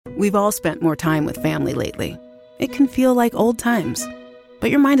We've all spent more time with family lately. It can feel like old times. But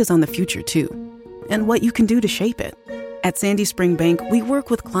your mind is on the future, too, and what you can do to shape it. At Sandy Spring Bank, we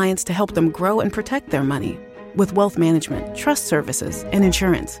work with clients to help them grow and protect their money with wealth management, trust services, and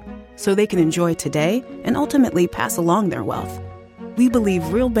insurance, so they can enjoy today and ultimately pass along their wealth. We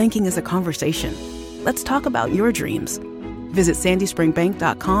believe real banking is a conversation. Let's talk about your dreams. Visit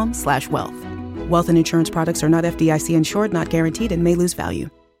sandyspringbank.com/wealth. Wealth and insurance products are not FDIC insured, not guaranteed, and may lose value.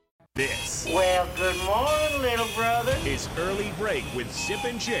 This Well, good morning, little brother. is Early Break with Zip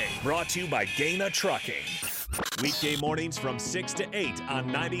and Jay, brought to you by Gaina Trucking. Weekday mornings from 6 to 8 on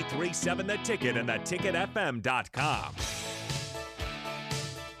 93.7 The Ticket and theticketfm.com.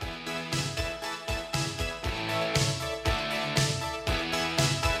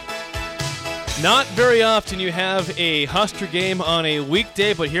 Not very often you have a Husker game on a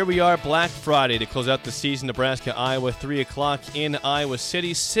weekday, but here we are, Black Friday, to close out the season. Nebraska, Iowa, 3 o'clock in Iowa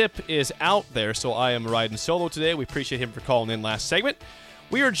City. Sip is out there, so I am riding solo today. We appreciate him for calling in last segment.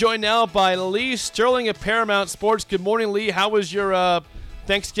 We are joined now by Lee Sterling at Paramount Sports. Good morning, Lee. How was your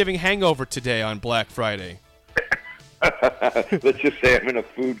Thanksgiving hangover today on Black Friday? Let's just say I'm in a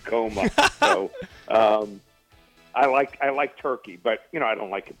food coma. So I like turkey, but I don't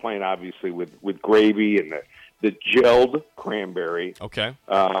like it plain, obviously, with gravy and the gelled cranberry. Okay.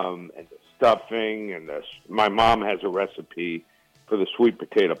 And the stuffing and my mom has a recipe for the sweet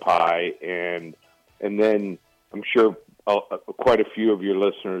potato pie, and then I'm sure quite a few of your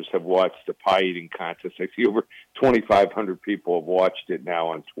listeners have watched the pie eating contest. I see over 2,500 people have watched it now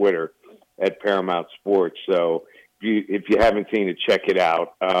on Twitter at Paramount Sports. So if you haven't seen it, check it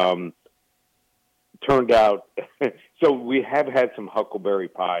out. Turned out, so we have had some huckleberry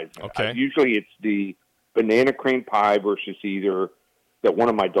pies. Okay. Usually it's the banana cream pie versus either that one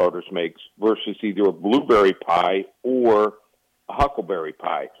of my daughters makes versus either a blueberry pie or a huckleberry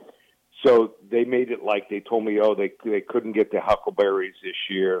pie. So they made it like they told me, they couldn't get the huckleberries this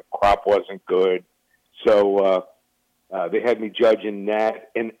year. Crop wasn't good. So they had me judging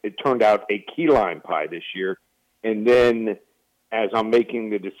that, and it turned out a key lime pie this year. And then as I'm making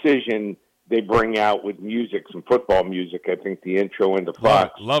the decision, they bring out with music, some football music, I think the intro into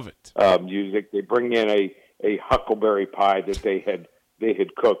Fox. Love it. Music. They bring in a huckleberry pie that they had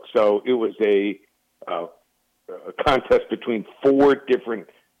cooked. So it was a contest between 4 different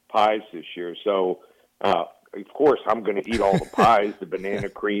pies this year. So, of course, I'm going to eat all the pies, the banana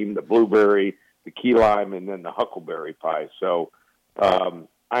cream, the blueberry, the key lime, and then the huckleberry pie. So I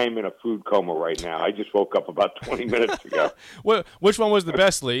am in a food coma right now. I just woke up about 20 minutes ago. Which one was the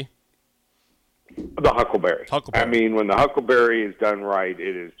best, Lee? The huckleberry. I mean, when the huckleberry is done right,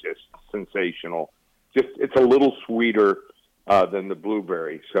 it is just sensational. It's a little sweeter than the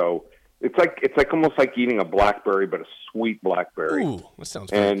blueberry. So it's like almost like eating a blackberry, but a sweet blackberry. Ooh, that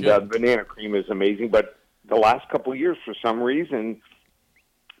sounds very good. And banana cream is amazing. But the last couple of years, for some reason,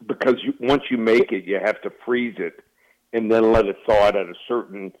 because once you make it, you have to freeze it and then let it thaw out at a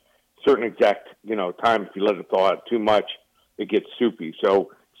certain exact time. If you let it thaw out too much, it gets soupy.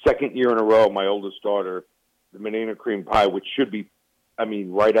 So second year in a row, my oldest daughter, the banana cream pie, which should be,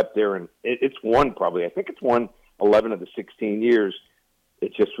 right up there, and it's won probably. I think it's won 11 of the 16 years.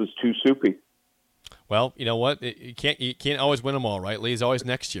 It just was too soupy. Well, you know what? You can't always win them all, right, Lee? There's always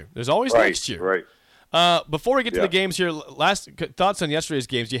next year. There's always Right, next year. Right. Before we get to the games here, last thoughts on yesterday's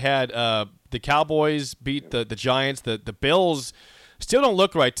games. You had the Cowboys beat the Giants. The Bills still don't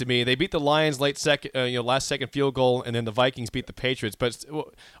look right to me. They beat the Lions last second field goal, and then the Vikings beat the Patriots. But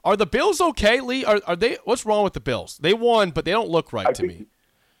are the Bills okay, Lee? Are they? What's wrong with the Bills? They won, but they don't look right to me.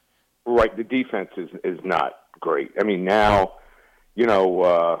 Right, the defense is not great. I mean, now,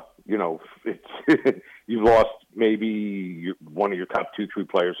 it's you've lost maybe one of your top 2-3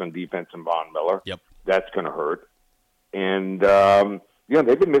 players on defense in Von Miller. Yep, that's going to hurt. And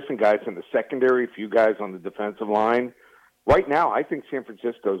they've been missing guys in the secondary, a few guys on the defensive line. Right now, I think San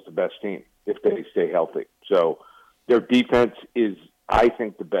Francisco is the best team if they stay healthy. So their defense is, I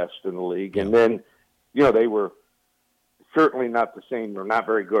think, the best in the league. And then, they were certainly not the same. They're not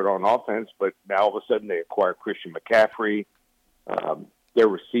very good on offense, but now all of a sudden they acquire Christian McCaffrey. Their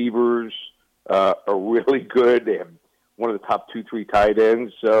receivers are really good. They have one of the top 2-3 tight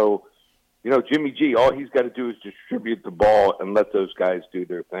ends. So, Jimmy G, all he's got to do is distribute the ball and let those guys do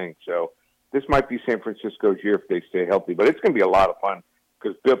their thing. So this might be San Francisco's year if they stay healthy, but it's going to be a lot of fun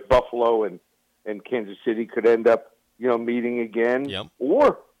because Buffalo and Kansas City could end up, meeting again,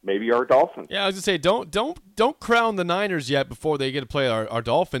 or maybe our Dolphins. Yeah, I was going to say, don't crown the Niners yet before they get to play our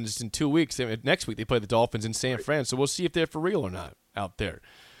Dolphins in 2 weeks. Next week they play the Dolphins in San Fran, so we'll see if they're for real or not out there.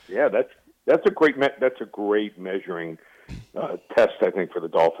 Yeah, that's a great measuring test, I think, for the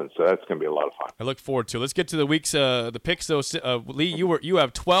Dolphins. So that's going to be a lot of fun. I look forward to it. Let's get to the weeks, the picks, though. Lee, you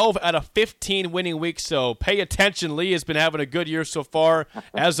have 12 out of 15 winning weeks, so pay attention. Lee has been having a good year so far,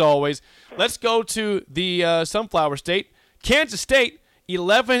 as always. Let's go to the Sunflower State. Kansas State,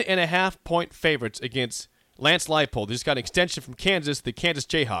 11.5-point favorites against Lance Leipold. They just got an extension from Kansas, the Kansas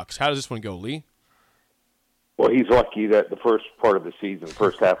Jayhawks. How does this one go, Lee? Well, he's lucky that the first part of the season,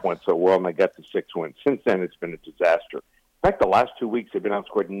 first half went so well, and they got to 6 wins. Since then, it's been a disaster. In fact, the last 2 weeks, they've been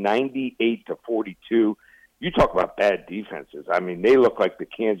outscored 98-42. You talk about bad defenses. I mean, they look like the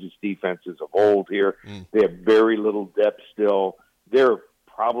Kansas defenses of old here. They have very little depth still. They're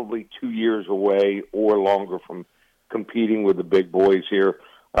probably 2 years away or longer from competing with the big boys here.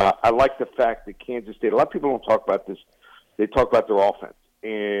 I like the fact that Kansas State, a lot of people don't talk about this. They talk about their offense,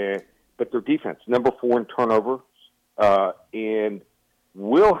 but their defense, number 4 in turnovers. And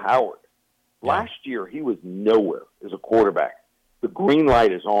Will Howard, last year he was nowhere as a quarterback. The green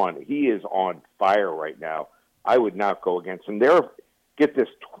light is on. He is on fire right now. I would not go against him. Get this,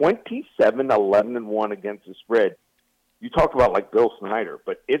 27-11-1 against the spread. You talk about like Bill Snyder,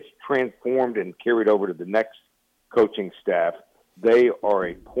 but it's transformed and carried over to the next coaching staff. They are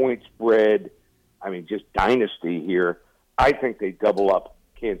a point spread, just dynasty here. I think they double up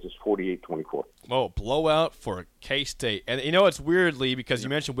Kansas 48-24. Oh, blowout for K-State. And it's weirdly because you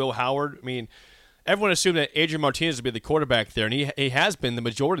mentioned Will Howard. Everyone assumed that Adrian Martinez would be the quarterback there, and he has been the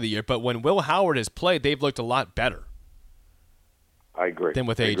majority of the year. But when Will Howard has played, they've looked a lot better. I agree. Than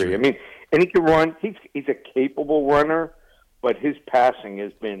with Adrian. And he can run. He's a capable runner, but his passing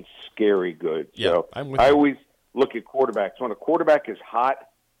has been scary good. Yeah, so I'm with I you. always look at quarterbacks. When a quarterback is hot,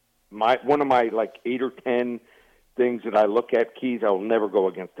 one of my 8 or 10 things that I look at, keys, I will never go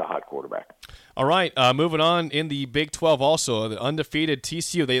against a hot quarterback. All right, moving on in the Big 12 also, the undefeated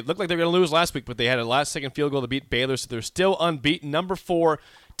TCU. They looked like they were going to lose last week, but they had a last-second field goal to beat Baylor, so they're still unbeaten. Number 4,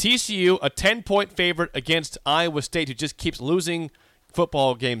 TCU, a 10-point favorite against Iowa State, who just keeps losing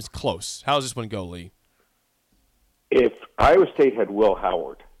football games close. How does this one go, Lee? If Iowa State had Will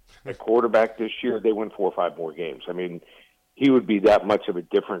Howard at quarterback this year, they win 4 or 5 more games. He would be that much of a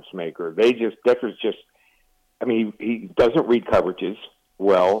difference maker. Decker's just, he doesn't read coverages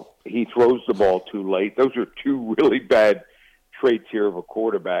well. He throws the ball too late. Those are 2 really bad traits here of a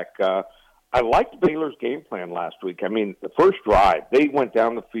quarterback. I liked Baylor's game plan last week. The first drive, they went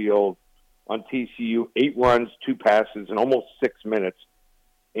down the field on TCU, 8 runs, 2 passes in almost 6 minutes,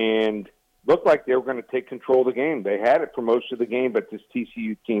 and looked like they were going to take control of the game. They had it for most of the game, but this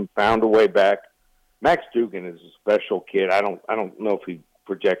TCU team found a way back. Max Dugan is a special kid. I don't know if he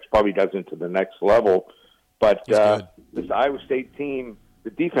projects, probably does into the next level, but this Iowa State team, the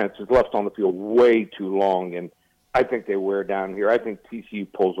defense is left on the field way too long, and I think they wear down here. I think TCU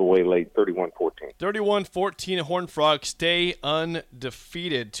pulls away late, 31-14. 31-14, Horned Frogs stay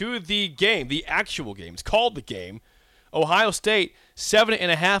undefeated. To the game, the actual game. It's called the game. Ohio State,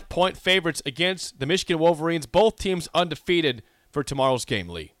 7.5-point favorites against the Michigan Wolverines. Both teams undefeated for tomorrow's game,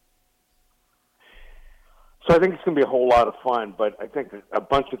 Lee. So I think it's going to be a whole lot of fun, but I think a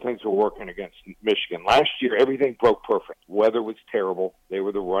bunch of things are working against Michigan. Last year, everything broke perfect. Weather was terrible. They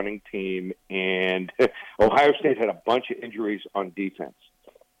were the running team, and Ohio State had a bunch of injuries on defense.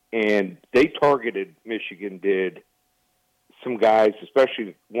 And they targeted, Michigan did, some guys,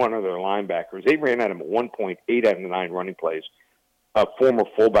 especially one of their linebackers. They ran at him at 1.8 out of the 9 running plays, a former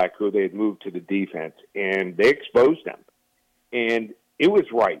fullback who they had moved to the defense, and they exposed them. And it was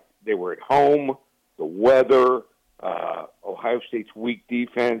right. They were at home. The weather, Ohio State's weak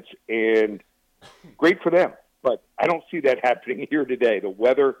defense, and great for them. But I don't see that happening here today. The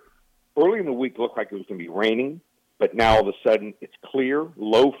weather early in the week looked like it was going to be raining, but now all of a sudden it's clear,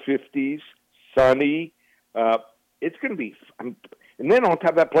 low 50s, sunny. It's going to be – and then on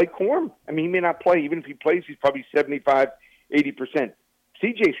top of that, Blake Corum. He may not play. Even if he plays, he's probably 75, 80%.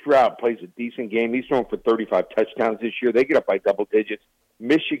 C.J. Stroud plays a decent game. He's thrown for 35 touchdowns this year. They get up by double digits.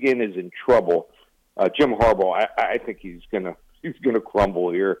 Michigan is in trouble. Jim Harbaugh, I think he's gonna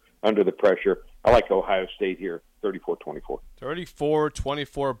crumble here under the pressure. I like Ohio State here, 34-24.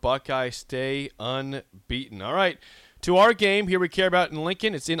 34-24, Buckeyes stay unbeaten. All right, to our game here we care about in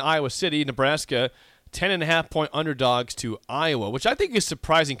Lincoln. It's in Iowa City, Nebraska. 10.5-point underdogs to Iowa, which I think is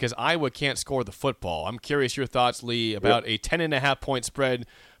surprising because Iowa can't score the football. I'm curious your thoughts, Lee, about a 10.5-point spread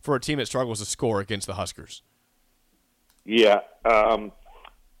for a team that struggles to score against the Huskers. Yeah,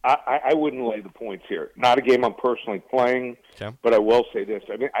 I wouldn't lay the points here. Not a game I'm personally playing, but I will say this.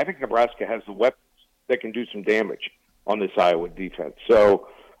 I think Nebraska has the weapons that can do some damage on this Iowa defense. So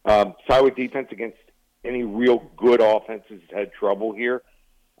Iowa defense against any real good offenses has had trouble here.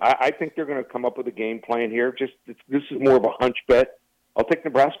 I think they're going to come up with a game plan here. This is more of a hunch bet. I'll take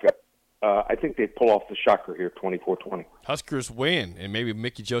Nebraska. I think they pull off the shocker here, 24-20. Huskers win, and maybe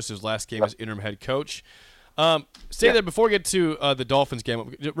Mickey Joseph's last game as interim head coach. There before we get to the Dolphins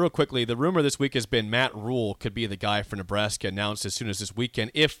game, real quickly, the rumor this week has been Matt Rule could be the guy for Nebraska, announced as soon as this weekend,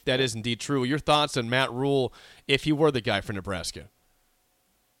 if that is indeed true. Your thoughts on Matt Rule if he were the guy for Nebraska?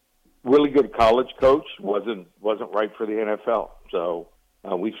 Really good college coach, wasn't right for the NFL. So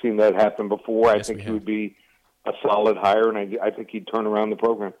we've seen that happen before. Yes, I think he would be a solid hire, and I think he'd turn around the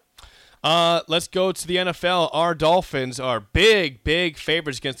program. Let's go to the NFL. Our Dolphins are big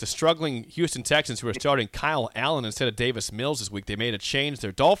favorites against the struggling Houston Texans, who are starting Kyle Allen instead of Davis Mills this week. They made a change.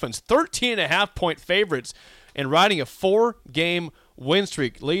 Their Dolphins 13.5-point favorites and riding a 4-game win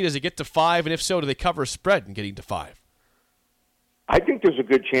streak. Lee, does it get to 5? And if so, do they cover a spread in getting to 5? I think there's a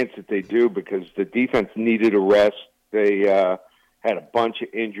good chance that they do because the defense needed a rest. They had a bunch of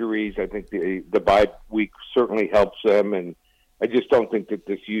injuries. I think the bye week certainly helps them, and I just don't think that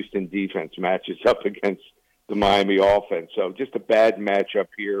this Houston defense matches up against the Miami offense. So just a bad matchup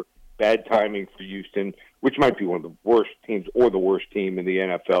here, bad timing for Houston, which might be one of the worst teams or the worst team in the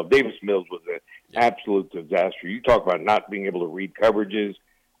NFL. Davis Mills was an absolute disaster. You talk about not being able to read coverages,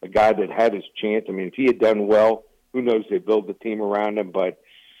 a guy that had his chance. I mean, if he had done well, who knows, they build the team around him, but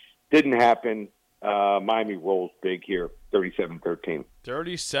didn't happen. Miami rolls big here, 37-13.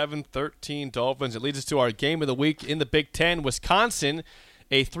 37-13 Dolphins. It leads us to our game of the week in the Big Ten. Wisconsin,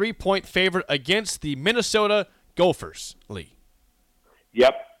 a 3-point favorite against the Minnesota Gophers. Lee.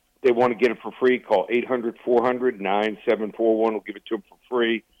 Yep. They want to get it for free. Call 800-400-9741. We'll give it to them for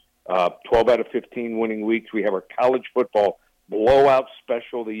free. 12 out of 15 winning weeks. We have our college football blowout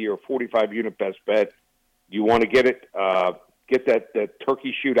special of the year, 45-unit best bet. You want to get it, get that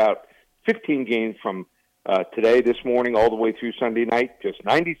turkey shootout, 15 games from today, this morning, all the way through Sunday night, just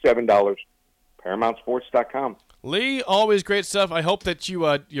 $97, ParamountSports.com. Lee, always great stuff. I hope that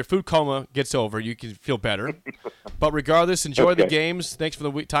your food coma gets over. You can feel better. But regardless, enjoy the games. Thanks for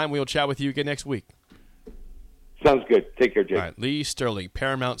the time. We'll chat with you again next week. Sounds good. Take care, Jake. All right, Lee Sterling,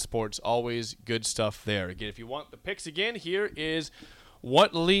 Paramount Sports, always good stuff there. Again, if you want the picks again, here is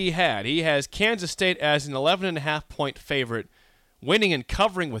what Lee had. He has Kansas State as an 11.5-point favorite, winning and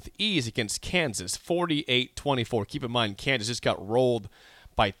covering with ease against Kansas, 48-24. Keep in mind, Kansas just got rolled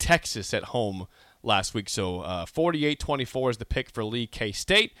by Texas at home last week, so 48-24 is the pick for Lee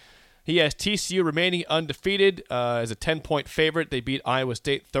K-State. He has TCU remaining undefeated as a 10-point favorite. They beat Iowa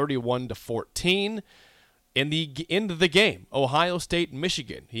State 31-14. In the end of the game, Ohio State,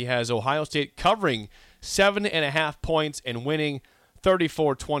 Michigan. He has Ohio State covering 7.5 points and winning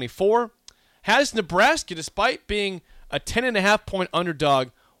 34-24. Has Nebraska, despite being a 10.5-point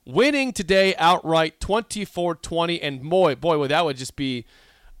underdog, winning today outright 24-20. And boy, that would just be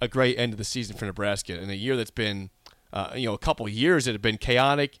a great end of the season for Nebraska in a year that's been, a couple of years that have been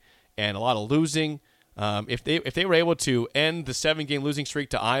chaotic and a lot of losing. If they were able to end the 7-game losing streak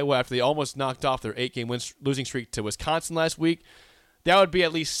to Iowa after they almost knocked off their 8-game losing streak to Wisconsin last week, that would be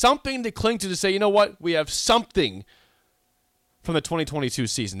at least something to cling to say, you know what, we have something from the 2022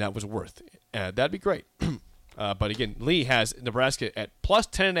 season that was worth. That'd be great. But again, Lee has Nebraska at plus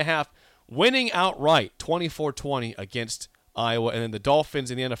 10.5, winning outright 24-20 against Iowa. And then the Dolphins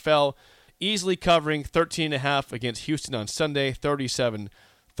in the NFL easily covering 13.5 against Houston on Sunday, 37-13.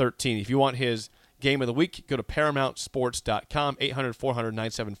 If you want his game of the week, go to ParamountSports.com,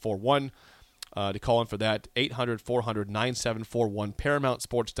 800-400-9741 to call in for that, 800-400-9741,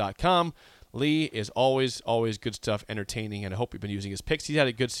 ParamountSports.com. Lee is always good stuff, entertaining, and I hope you've been using his picks. He's had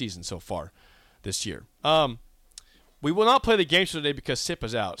a good season so far this year. We will not play the game show today because Sip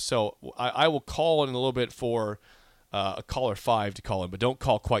is out, so I will call in a little bit for a caller 5 to call in, but don't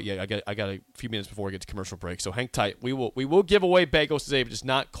call quite yet. I got a few minutes before we get to commercial break, so hang tight. We will give away bagels today, but just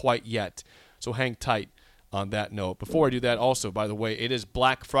not quite yet, so hang tight on that note. Before I do that, also, by the way, it is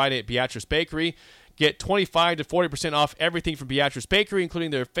Black Friday at Beatrice Bakery. Get 25 to 40% off everything from Beatrice Bakery,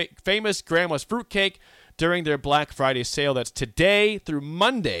 including their famous Grandma's Fruitcake during their Black Friday sale. That's today through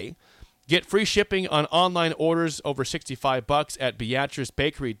Monday. Get free shipping on online orders over $65 at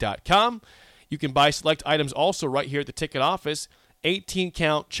BeatriceBakery.com. You can buy select items also right here at the ticket office.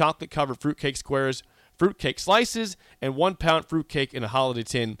 18-count chocolate-covered fruitcake squares, fruitcake slices, and 1-pound fruitcake in a holiday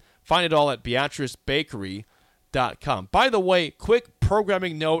tin. Find it all at BeatriceBakery.com. By the way, quick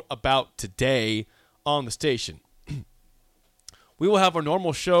programming note about today on the station. We will have our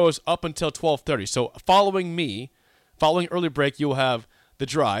normal shows up until 12:30. So following early break, you will have The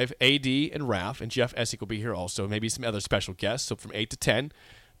Drive, AD and Raph, and Jeff Essick will be here also, maybe some other special guests. So from 8 to 10.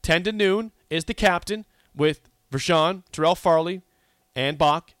 10 to noon is The Captain with Vershawn, Terrell Farley, and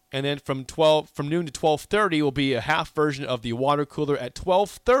Bach. And then from noon to 12:30 will be a half version of the water cooler. At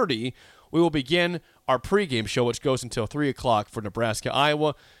 12:30, we will begin our pregame show, which goes until 3 o'clock for Nebraska,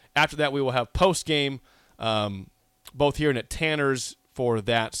 Iowa. After that, we will have postgame, both here and at Tanner's for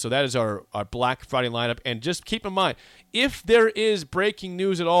that. So that is our Black Friday lineup. And just keep in mind, if there is breaking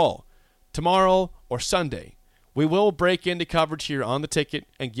news at all tomorrow or Sunday, we will break into coverage here on the ticket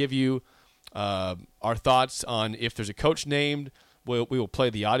and give you our thoughts on if there's a coach named. We will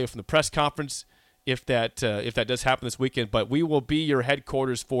play the audio from the press conference if that does happen this weekend. But we will be your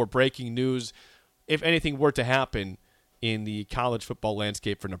headquarters for breaking news if anything were to happen in the college football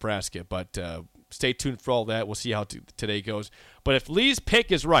landscape for Nebraska. But stay tuned for all that. We'll see how today goes. But if Lee's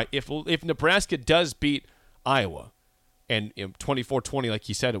pick is right, if Nebraska does beat Iowa, and 24-20 like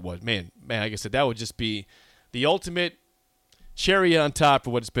he said it was, man, like I said, that would just be the ultimate cherry on top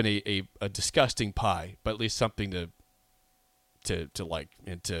of what's been a disgusting pie, but at least something to like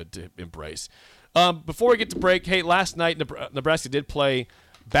and to embrace. Before we get to break, hey, last night Nebraska did play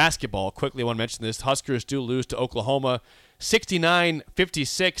basketball. Quickly, I want to mention this. Huskers do lose to Oklahoma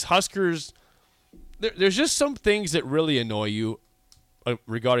 69-56. Huskers, there's just some things that really annoy you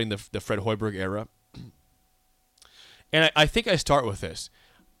regarding the Fred Hoiberg era. And I think I start with this.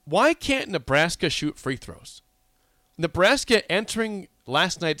 Why can't Nebraska shoot free throws? Nebraska entering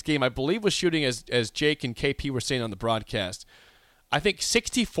last night's game, I believe, was shooting, as Jake and KP were saying on the broadcast, I think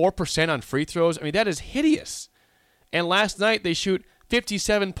 64% on free throws. I mean, that is hideous. And last night they shoot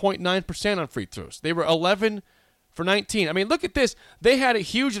 57.9% on free throws. They were 11 for 19. I mean, look at this. They had a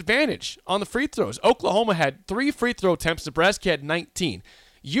huge advantage on the free throws. Oklahoma had 3 free throw attempts. Nebraska had 19.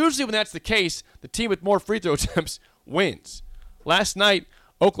 Usually when that's the case, the team with more free throw attempts wins. Last night,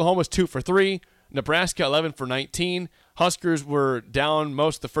 Oklahoma's 2 for 3. Nebraska 11 for 19. Huskers were down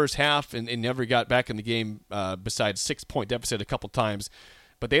most of the first half and never got back in the game besides 6-point deficit a couple times.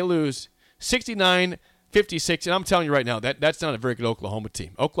 But they lose 69-56. And I'm telling you right now, that's not a very good Oklahoma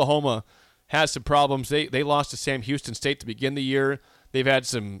team. Oklahoma has some problems. They lost to Sam Houston State to begin the year. They've had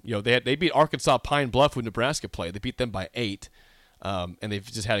some, they beat Arkansas Pine Bluff when Nebraska played. They beat them by 8. And they've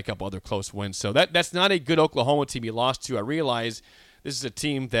just had a couple other close wins. So that's not a good Oklahoma team you lost to. I realize this is a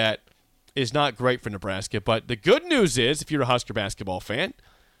team that is not great for Nebraska. But the good news is, if you're a Husker basketball fan,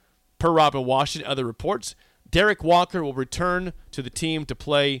 per Robin Washington and other reports, Derek Walker will return to the team to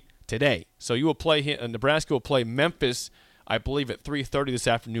play today. So you will play Nebraska will play Memphis, I believe, at 3:30 this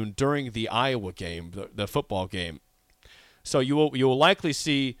afternoon during the Iowa game, the football game. So you will likely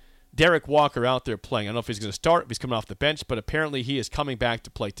see Derek Walker out there playing. I don't know if he's going to start, if he's coming off the bench, but apparently he is coming back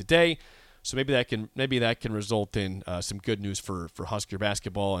to play today. So maybe that can result in some good news for Husker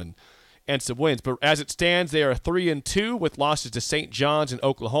basketball and some wins. But as it stands, they are 3-2 with losses to St. John's and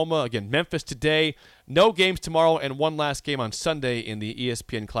Oklahoma. Again, Memphis today, no games tomorrow, and one last game on Sunday in the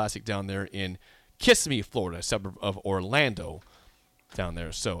ESPN Classic down there in Kissimmee, Florida, a suburb of Orlando down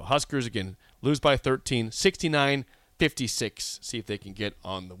there. So Huskers, again, lose by 13, 69-56. See if they can get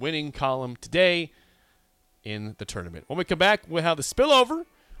on the winning column today in the tournament. When we come back, we'll have the spillover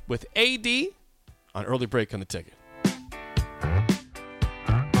with AD on Early Break on the Ticket.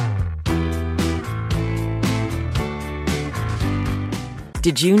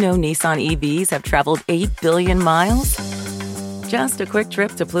 Did you know Nissan EVs have traveled 8 billion miles? Just a quick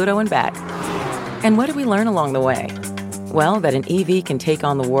trip to Pluto and back. And what did we learn along the way? Well, that an EV can take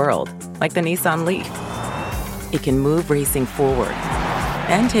on the world, like the Nissan Leaf. It can move racing forward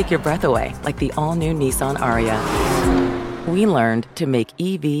and take your breath away, like the all-new Nissan Ariya. We learned to make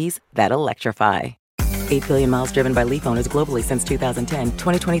EVs that electrify. 8 billion miles driven by Leaf owners globally since 2010.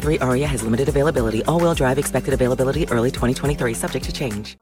 2023 Ariya has limited availability. All-wheel drive expected availability early 2023, subject to change.